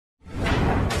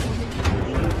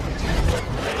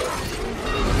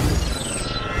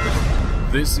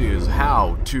This is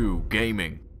How To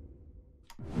Gaming.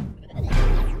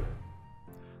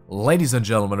 Ladies and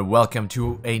gentlemen, welcome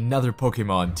to another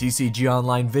Pokemon TCG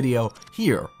Online video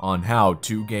here on How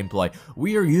To Gameplay.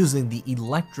 We are using the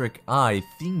Electric Eye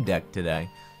theme deck today,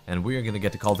 and we are going to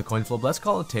get to call the coin flip. Let's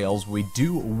call it tails. We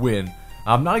do win.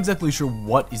 I'm not exactly sure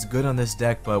what is good on this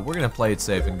deck, but we're going to play it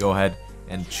safe and go ahead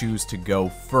and choose to go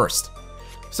first.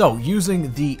 So,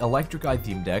 using the Electric Eye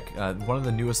theme deck, one of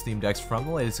the newest theme decks from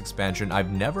the latest expansion.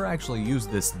 I've never actually used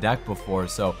this deck before,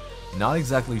 so not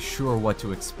exactly sure what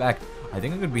to expect. I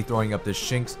think I'm going to be throwing up this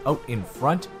Shinx out in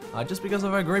front, just because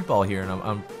of our Great Ball here, and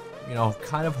I'm you know,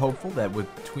 kind of hopeful that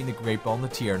between the Great Ball and the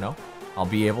Tierno, I'll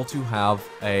be able to have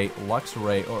a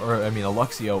Luxray, or I mean a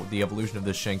Luxio, the evolution of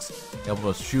this Shinx,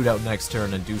 able to shoot out next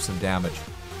turn and do some damage.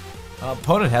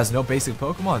 Opponent has no basic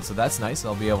Pokemon, so that's nice.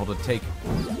 I'll be able to take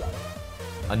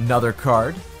another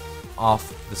card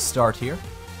off the start here.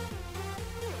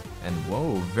 And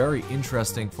whoa, very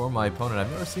interesting for my opponent.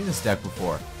 I've never seen this deck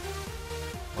before.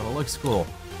 Well, it looks cool.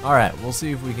 Alright, we'll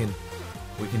see if we can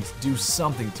do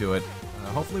something to it.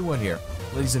 Hopefully win here.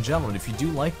 Ladies and gentlemen, if you do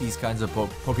like these kinds of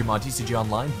Pokemon TCG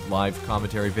Online live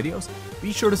commentary videos,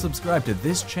 be sure to subscribe to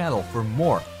this channel for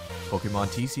more Pokemon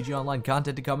TCG Online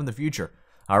content to come in the future.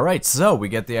 Alright, so we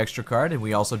get the extra card, and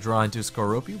we also draw into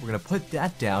Skorupi. We're going to put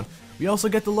that down. We also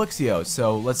get the Luxio,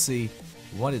 so let's see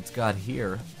what it's got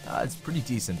here. It's pretty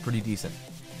decent,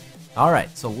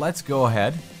 Alright, so let's go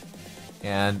ahead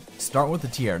and start with the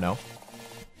Tierno.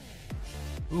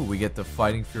 Ooh, we get the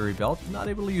Fighting Fury Belt. Not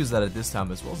able to use that at this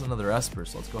time, as well as another Esper,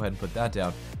 so let's go ahead and put that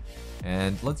down.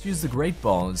 And let's use the Great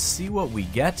Ball and see what we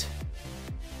get.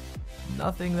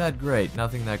 Nothing that great.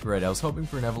 I was hoping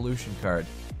for an evolution card.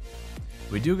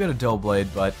 We do get a Doublade,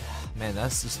 but man,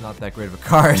 that's just not that great of a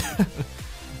card.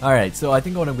 Alright, so I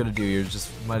think what I'm going to do here is just,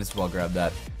 might as well grab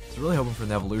that. I was really hoping for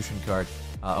an evolution card,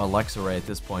 a Luxray at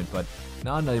this point, but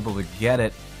now I'm not able to get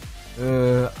it.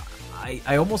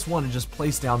 I almost want to just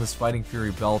place down this Fighting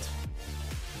Fury Belt.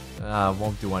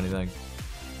 Won't do anything.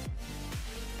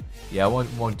 Yeah,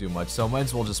 won't do much, so might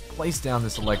as well just place down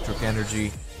this Electric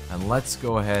Energy, and let's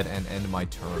go ahead and end my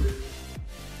turn.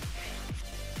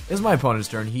 This is my opponent's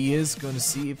turn. He is going to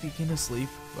see if he can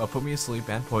put me asleep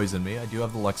and poison me. I do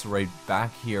have the Luxray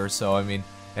back here, so I mean,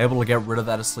 able to get rid of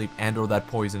that asleep and or that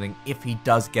poisoning if he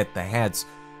does get the heads.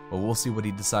 But we'll see what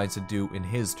he decides to do in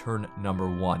his turn number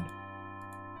 1.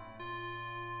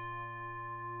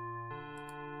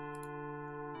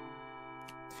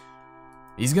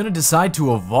 He's going to decide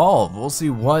to evolve. We'll see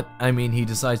what, he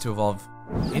decides to evolve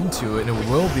into, and it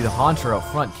will be the Haunter up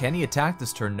front. Can he attack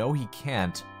this turn? No, he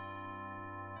can't.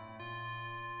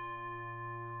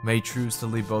 May choose to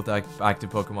leave both active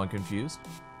Pokemon confused.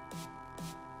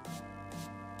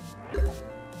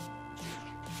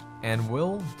 And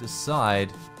will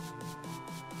decide...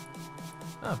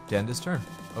 to end his turn.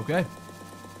 Okay.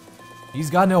 He's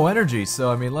got no energy,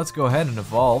 so let's go ahead and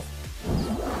evolve.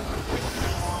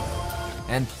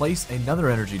 And place another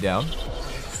energy down.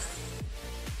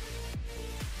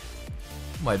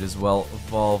 Might as well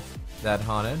evolve that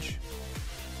Honedge.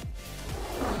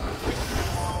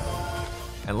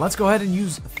 And let's go ahead and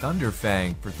use Thunder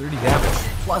Fang for 30 damage,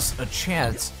 plus a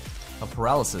chance of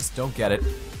paralysis. Don't get it.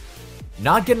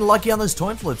 Not getting lucky on those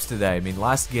coin flips today.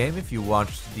 Last game, if you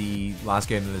watched the last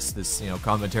game of this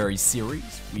commentary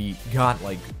series, we got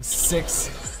like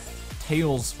 6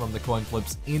 tails from the coin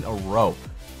flips in a row.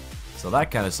 So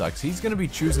that kind of sucks. He's going to be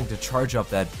choosing to charge up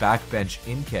that backbench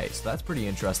in case. That's pretty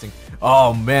interesting.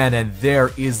 Oh man, and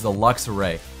there is the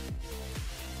Luxray.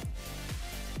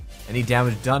 Any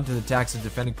damage done to the attacks of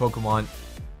defending Pokemon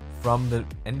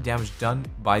any damage done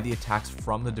by the attacks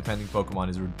from the defending Pokemon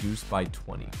is reduced by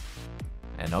 20.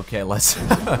 And okay, let's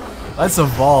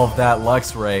evolve that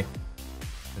Luxray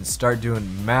and start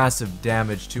doing massive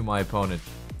damage to my opponent.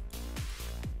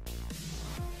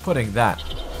 Putting that.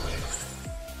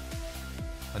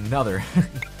 Another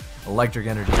Electric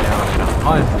Energy down and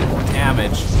 100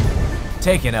 damage.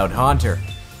 Taking out Haunter.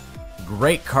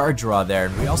 Great card draw there,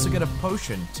 and we also get a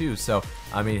potion too, so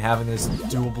having this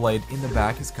dual blade in the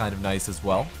back is kind of nice as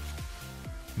well.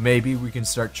 Maybe we can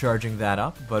start charging that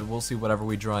up, but we'll see. Whatever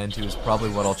we draw into is probably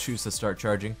what I'll choose to start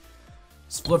charging.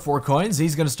 Split 4 coins.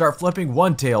 He's going to start flipping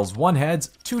 1 tails, 1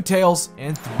 heads, 2 tails,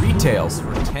 and 3 tails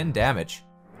for 10 damage.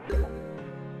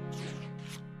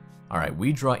 Alright,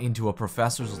 we draw into a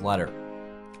Professor's Letter.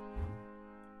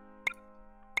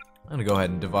 I'm going to go ahead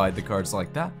and divide the cards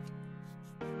like that.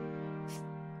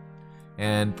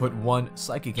 And put 1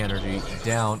 Psychic Energy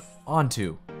down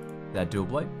onto that dual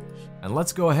blade. And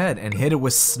let's go ahead and hit it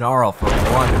with Snarl for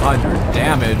 100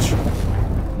 damage.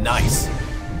 Nice.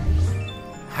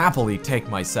 happily take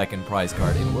my second prize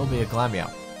card. It will be a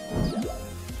Glameow.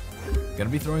 Gonna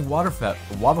be throwing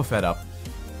Wobbuffet up.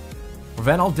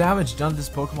 Prevent all damage done to this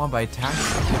Pokemon by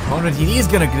attacking the opponent. He is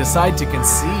gonna decide to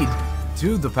concede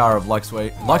to the power of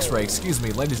Luxray, excuse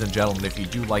me. Ladies and gentlemen, if you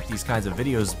do like these kinds of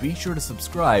videos, be sure to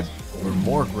subscribe for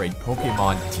more great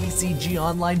Pokemon TCG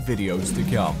online videos to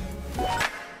come.